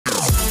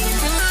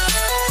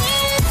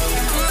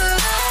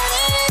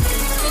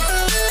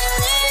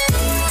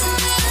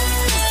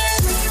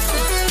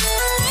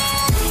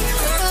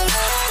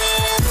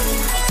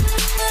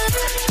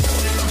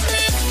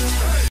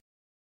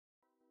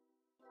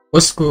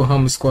What's good,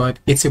 Humble Squad?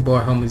 It's your boy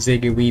Humble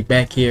Ziggy. We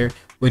back here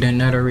with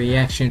another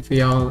reaction for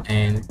y'all,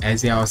 and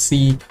as y'all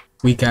see,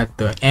 we got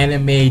the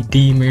anime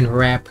demon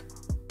rap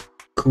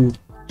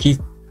KIZUKI.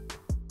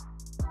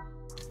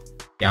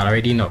 Y'all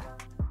already know.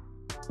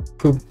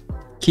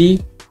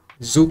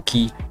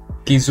 KIZUKI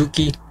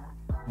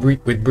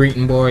with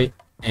Breeton Boy,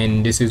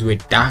 and this is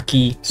with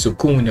Daki,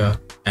 Sukuna,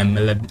 and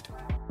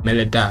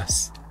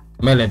Meliodas.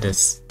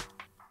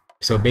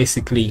 So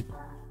basically,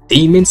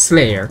 Demon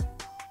Slayer,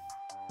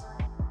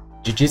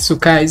 Jujutsu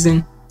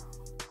Kaisen,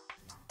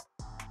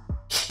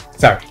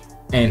 sorry,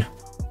 and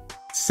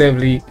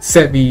seven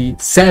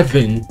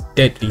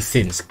deadly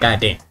sins.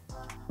 Goddamn,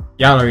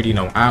 y'all already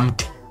know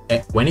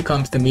when it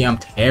comes to me, I'm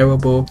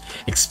terrible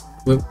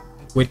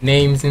with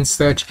names and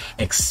such,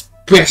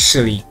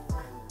 especially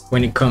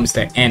when it comes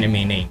to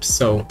anime names.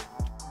 So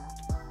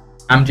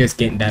I'm just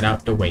getting that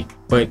out the way.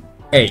 But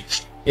hey,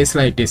 it's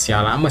like this,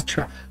 y'all. I'm gonna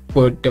try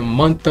for the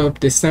month of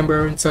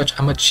December and such.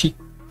 I'm gonna cheat,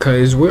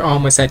 cause we're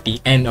almost at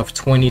the end of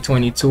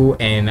 2022,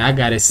 and I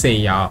gotta say,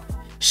 y'all,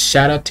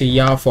 shout out to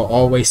y'all for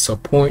always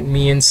supporting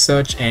me and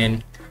such.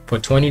 And for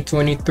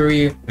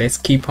 2023, let's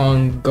keep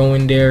on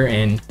going there,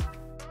 and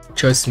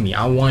trust me,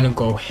 I want to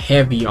go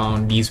heavy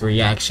on these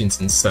reactions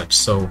and such.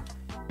 So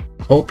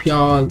hope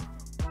y'all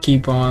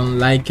keep on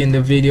liking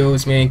the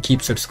videos, man.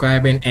 Keep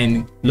subscribing,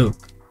 and look,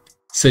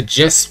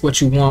 suggest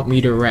what you want me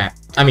to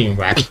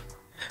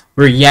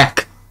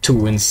react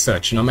to and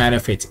such, no matter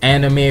if it's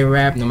anime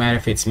rap, no matter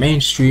if it's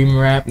mainstream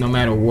rap, no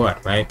matter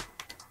what, right?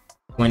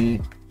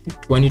 When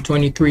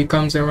 2023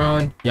 comes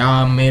around,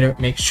 y'all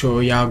make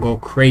sure y'all go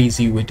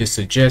crazy with the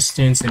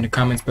suggestions in the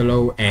comments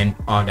below and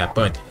all that.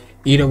 But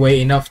either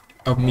way, enough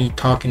of me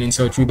talking and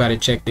such. We about to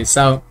check this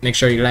out. Make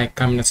sure you like,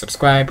 comment, and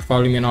subscribe.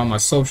 Follow me on all my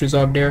socials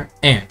up there,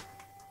 and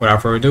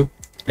without further ado,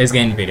 let's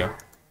get in the video.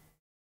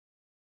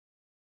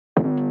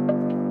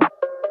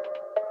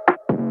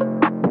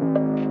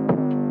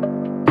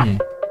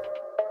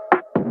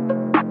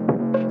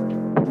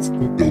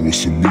 There was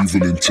some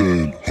evil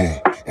intent,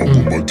 I'm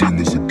with my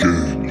demons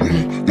again,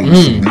 There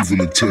was some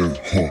evil intent,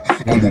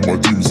 I'm with my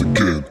demons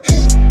again,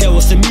 There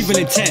was some evil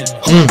intent,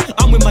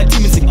 I'm with my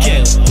demons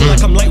again.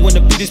 Like I'm light when the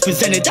beat is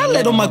presented. I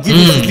let all my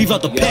grievances leave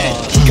out the pen.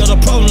 He got a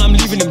problem, I'm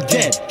leaving him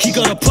dead. He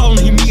got a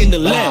problem, he meeting the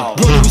land.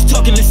 Brody was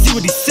talking, let's see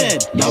what he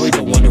said. Now we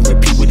don't wanna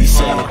repeat what he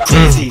said.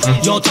 Crazy,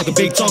 y'all talk a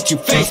big talk, you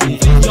face me.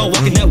 Y'all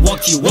walking that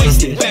walk, you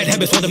wasted. Bad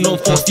habits, what I'm known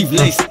for, Steve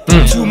Lacy.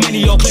 Too many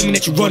y'all claiming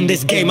that you run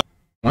this game.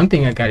 One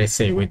thing I gotta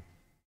say with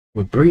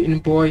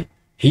Breeton Boy,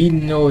 he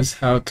knows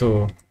how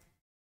to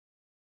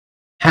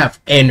have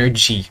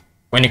energy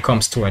when it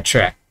comes to a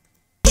track.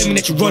 Claiming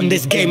that you run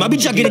this game, I be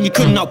jogging and you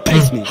couldn't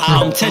outpace me.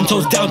 I'm 10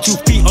 toes down, 2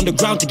 feet on the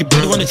ground, to get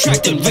better on the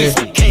track than race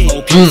me.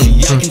 I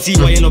can see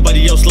why ain't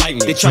nobody else like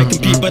me. They try to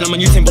compete, but I'm on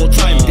Usain Bolt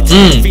time. They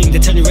tell me fiend, they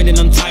tell you running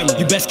untimely.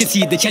 You best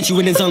concede, the chance you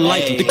win is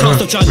unlikely. The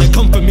cost of trying to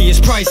comfort me is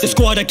price. The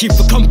squad I keep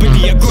for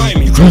company are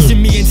grimy. You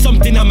crossing me in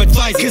something I'm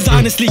advising, cause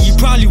honestly you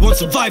probably won't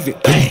survive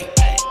it.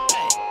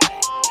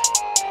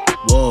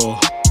 Whoa,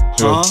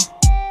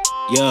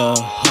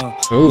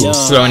 Ooh,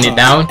 slowing it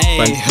down.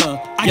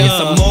 I get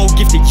some more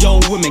gifted yo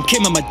women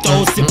came on my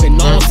door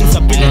sipping all since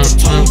I've been at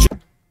the toe.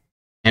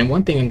 And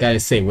one thing I gotta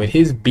say with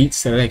his beat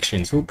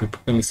selections,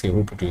 let me see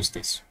who produced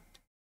this.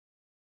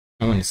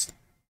 I want to see.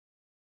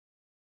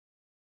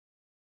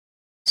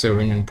 So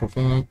and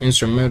perform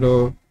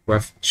instrumental.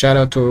 Shout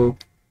out to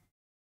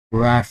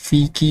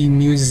Rafiki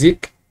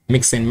Music,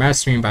 mixed and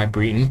mastering by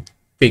Breeton.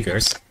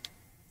 Figures.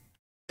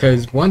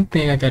 Because one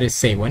thing I gotta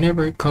say,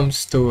 whenever it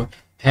comes to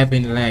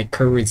having like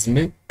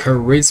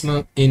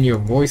charisma in your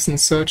voice and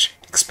such,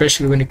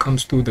 especially when it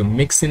comes to the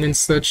mixing and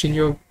such in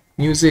your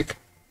music,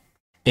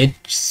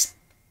 it's,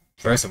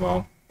 first of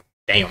all,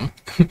 damn.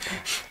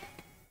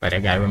 But I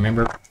gotta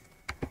remember,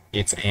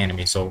 it's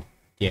anime, so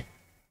yeah.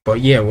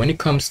 But yeah, when it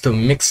comes to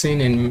mixing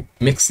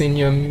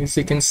your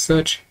music and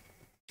such,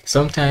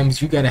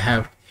 sometimes you gotta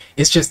have,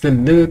 it's just the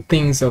little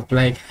things of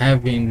like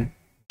having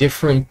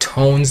different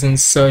tones and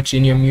such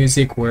in your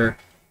music where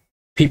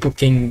people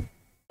can,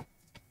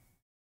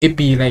 it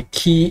be like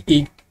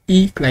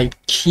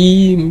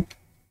key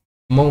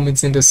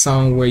moments in the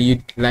song where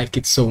you like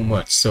it so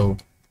much. So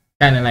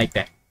kind of like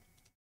that,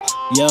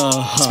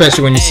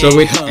 especially when you slow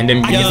it and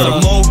then bring it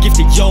up. More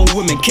gifted yo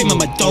women came on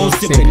my door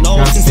sipping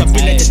all since I've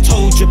been at the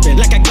toe dripping.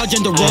 Like I got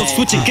gender role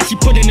switching, guess you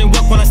putting in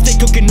work while I stay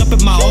cooking up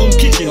in my own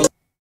kitchen.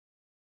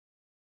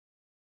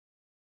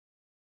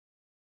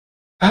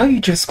 How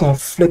you just gonna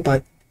flip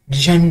a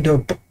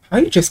gender? How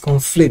you just gonna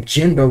flip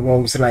gender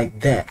roles like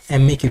that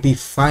and make it be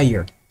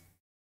fire?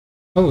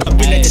 Oh, I've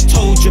been at the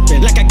toe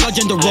dripping. Like I got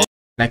gender role.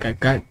 Like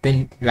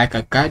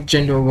I got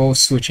gender role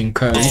switching,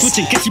 cause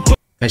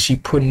she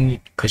putting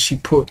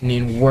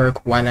in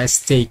work while I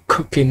stay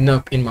cooking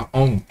up in my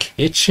own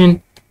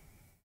kitchen.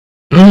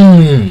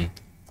 Putting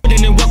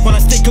in work while I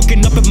stay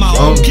cooking up in my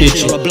own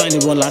kitchen. I'm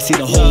blinded while I see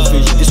the whole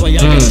vision. This why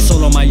y'all got a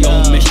soul on my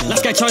own mission.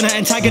 Last guy trying to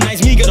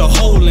antagonize me got a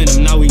hole in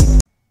him. Now we.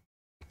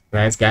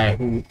 Last guy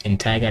who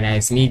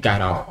antagonized me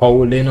got a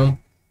hole in him.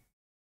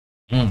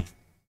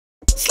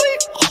 Sleep.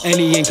 And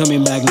he ain't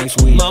coming back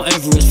next week. Mount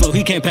Everest flow,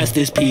 he can't pass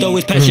this peak. Though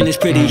his passion is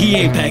pretty, he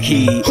ain't pack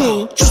heat.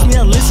 Trust me,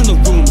 I listen to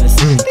rumors.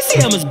 They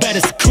say I'm as bad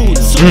as Sukuna.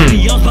 So many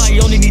young, but I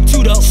only need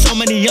 2 though. So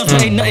many young,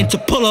 but ain't nothing to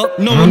pull up.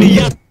 No one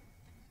young.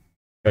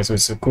 That's with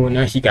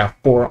Sukuna. He got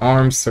 4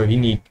 arms, so he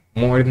need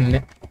more than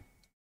that.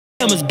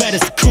 I'm as bad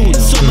as Sukuna.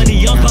 So many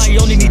young, but I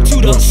only need 2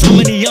 though. So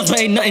many young, but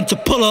ain't nothing to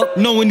pull up.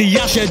 No one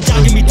Yasha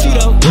jogging me 2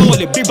 though. Roll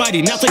it, big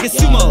body, now take a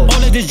sumo.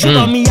 All of this drip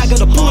on me, I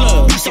got a pull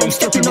up. So I'm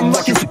stepping, I'm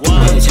rocking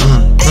Sukuna.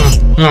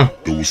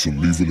 There was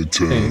some evil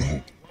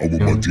intent, I'm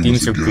with my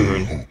demons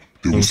again,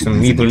 There was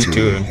some evil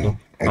intent,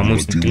 I'm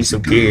with my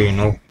demons again,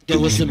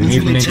 There was some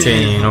evil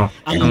intent,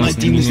 I'm with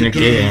demons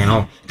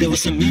again, There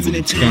was some evil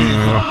intent,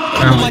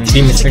 I'm with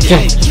demons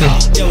again.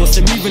 There was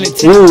some evil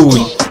intent. Ooh,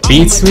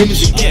 beat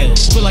switch.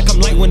 Feel like I'm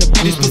light when the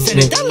beat is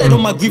presented. I let all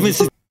my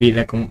grievances. Feel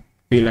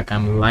like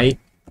I'm light.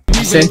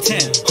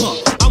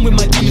 I'm with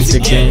my demons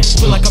again.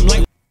 Feel like I'm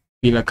light.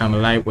 Feel like I'm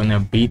light when a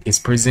beat is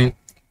present,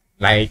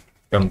 like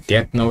from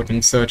Death Note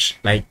and such,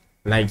 like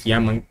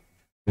Yamagami.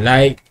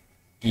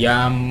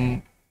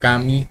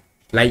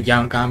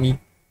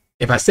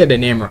 If I said the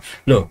name wrong,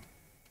 look,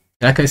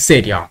 like I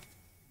said, y'all,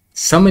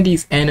 some of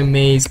these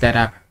animes that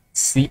I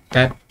see,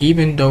 that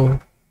even though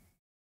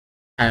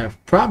I've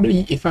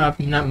probably, if I'm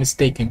not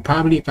mistaken,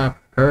 probably if I've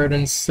heard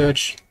and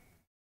such,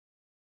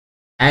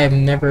 I have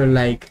never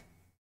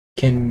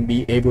can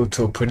be able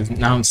to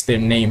pronounce their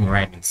name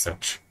right and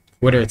such.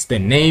 Whether it's the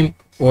name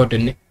or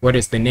whether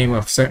it's the name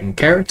of certain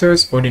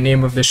characters or the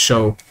name of the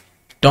show,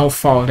 don't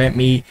fall at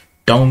me,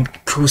 don't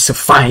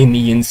crucify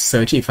me and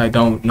such if I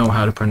don't know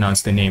how to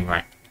pronounce the name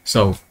right.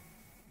 So,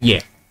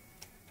 yeah.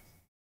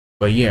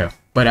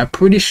 But I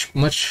pretty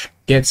much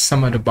get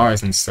some of the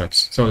bars and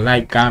such. So,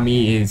 like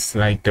Gami is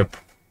like the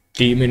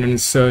demon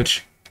and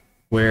such,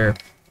 where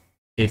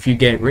if you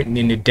get written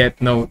in the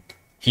Death Note,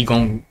 he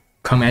gonna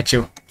come at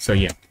you. So,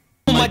 yeah.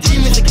 My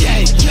demons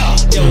again,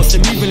 there was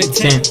some evil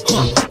intent.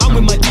 I'm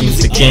with my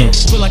demons again.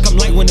 Feel like I'm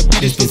light when the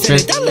beat is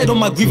presented. I let all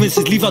my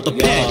grievances leave out the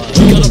pad.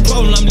 He got a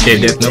problem, I'm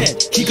leaving him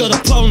dead. He got a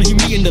problem, he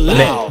meeting the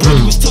lab.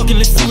 He was talking,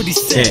 let's see what he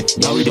said.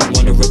 Now we don't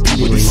wanna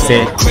repeat what he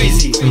said.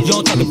 Crazy,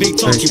 y'all talking big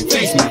talk, you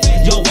face me.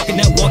 Y'all walking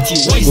that walk, you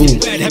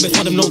wasted. Bad habits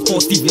for them known for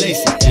Steve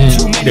Lacey.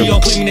 Too many y'all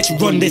claiming that you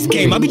run this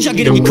game. I be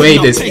jogging the way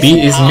this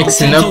beat is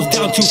mixing up.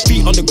 Down 2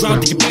 feet on the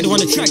ground, think you better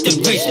on the track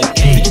than race.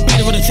 Think you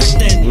better on the track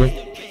than.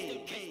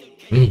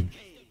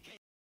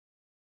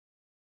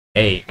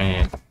 Hey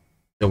man,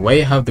 the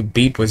way how the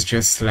beat was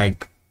just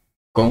like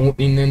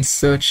going and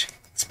such,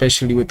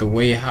 especially with the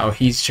way how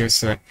he's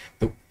just like,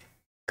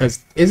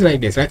 because it's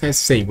like this, like I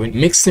say, when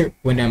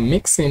I'm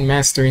mixing,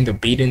 mastering the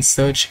beat and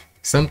such,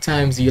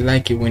 sometimes you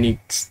like it when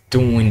it's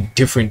doing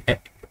different,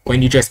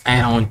 when you just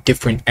add on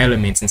different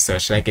elements and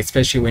such, like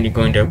especially when you're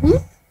going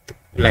to,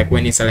 like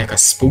when it's like a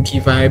spooky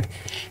vibe.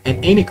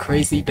 And ain't it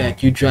crazy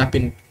that you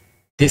dropping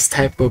this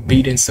type of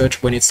beat and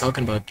such when it's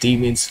talking about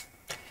demons?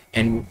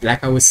 And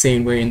like I was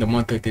saying, we're in the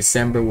month of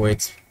December where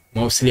it's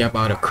mostly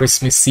about a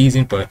Christmas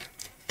season, but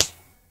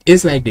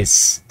it's like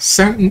this.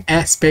 Certain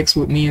aspects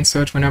with me and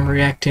such when I'm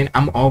reacting,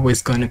 I'm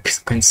always going to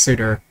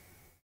consider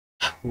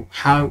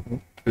how,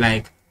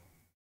 like,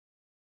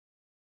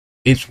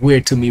 it's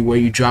weird to me where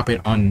you drop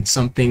it on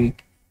something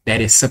that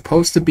is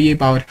supposed to be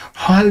about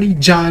holly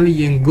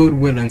jolly and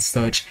goodwill and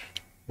such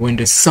when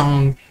the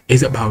song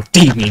is about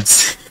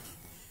demons.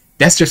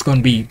 That's just going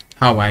to be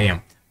how I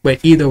am. But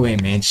either way,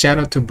 man, shout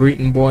out to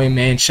Breeton boy,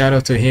 man. Shout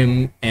out to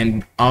him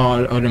and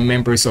all other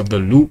members of the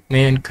Loop,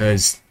 man.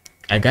 Because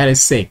I gotta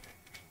say,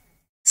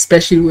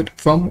 especially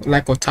from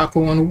like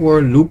Otaku on the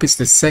World, Loop is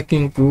the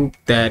second group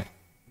that,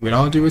 with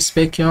all due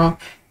respect, y'all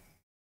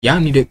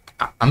need to.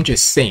 I'm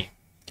just saying,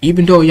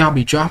 even though y'all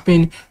be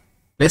dropping,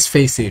 let's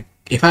face it,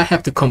 if I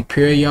have to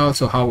compare y'all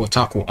to how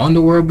Otaku on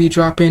the World be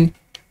dropping,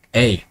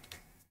 hey,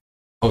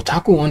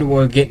 Otaku on the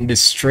World getting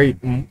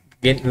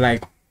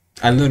like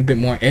a little bit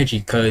more edgy,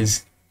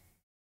 because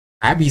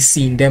I be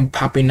seeing them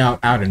popping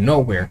out of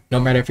nowhere, no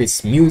matter if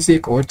it's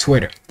music or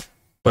Twitter.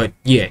 But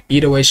yeah,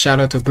 either way, shout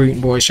out to Breeton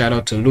boy, shout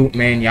out to Loop,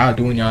 man. Y'all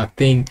doing y'all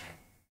thing.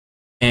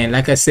 And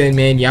like I said,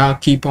 man, y'all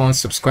keep on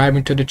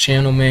subscribing to the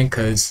channel, man,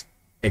 because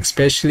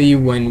especially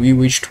when we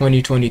reach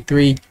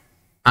 2023,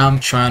 I'm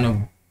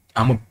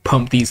gonna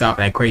pump these out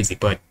like crazy.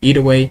 But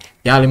either way,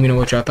 y'all let me know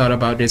what y'all thought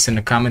about this in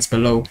the comments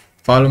below.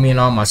 Follow me on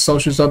all my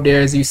socials up there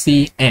as you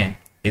see. And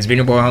it's been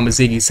your boy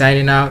KIZUKI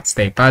signing out.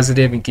 Stay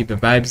positive and keep the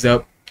vibes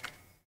up.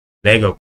 Lego.